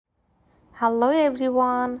Hello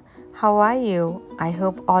everyone, how are you? I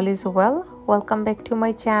hope all is well. Welcome back to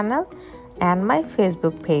my channel and my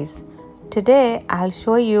Facebook page. Today I'll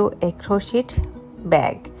show you a crochet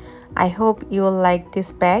bag. I hope you will like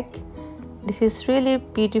this bag. This is really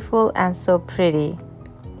beautiful and so pretty.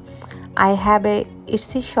 I have a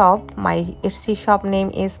Etsy shop. My Etsy shop name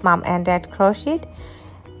is Mom and Dad Crochet.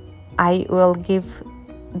 I will give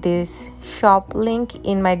this shop link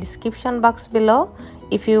in my description box below.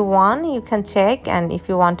 If you want, you can check, and if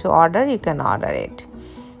you want to order, you can order it.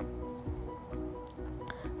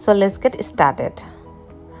 So let's get started.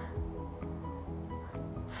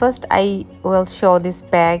 First I will show this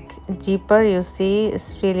bag zipper. You see,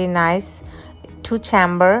 it's really nice, 2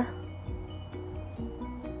 chamber.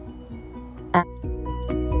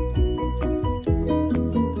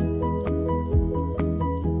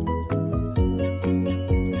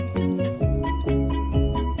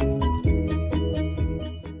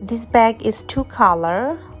 This bag is 2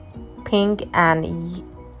 color, pink and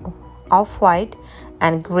off-white,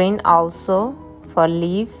 and green also for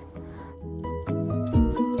leaf.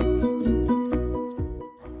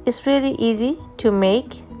 It's really easy to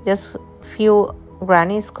make, just few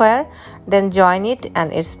granny square, then join it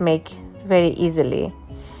and it's make very easily.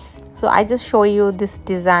 So I just show you this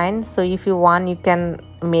design, so if you want you can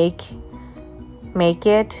make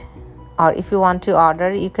it, or if you want to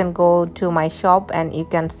order you can go to my shop and you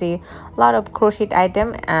can see a lot of crochet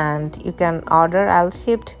item and you can order. I'll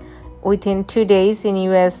ship within 2 days in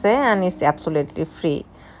USA and it's absolutely free.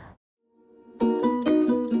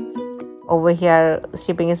 Over here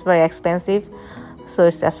shipping is very expensive, so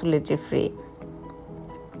it's absolutely free.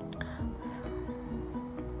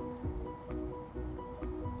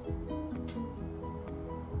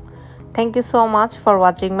 Thank you so much for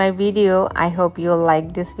watching my video. I hope you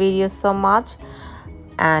like this video so much,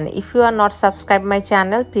 and if you are not subscribed my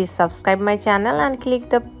channel, please subscribe my channel and click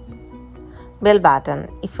the bell button.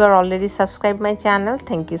 If you are already subscribed my channel,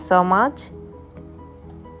 thank you so much.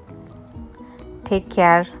 Take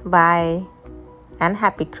care, bye, and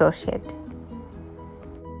happy crochet.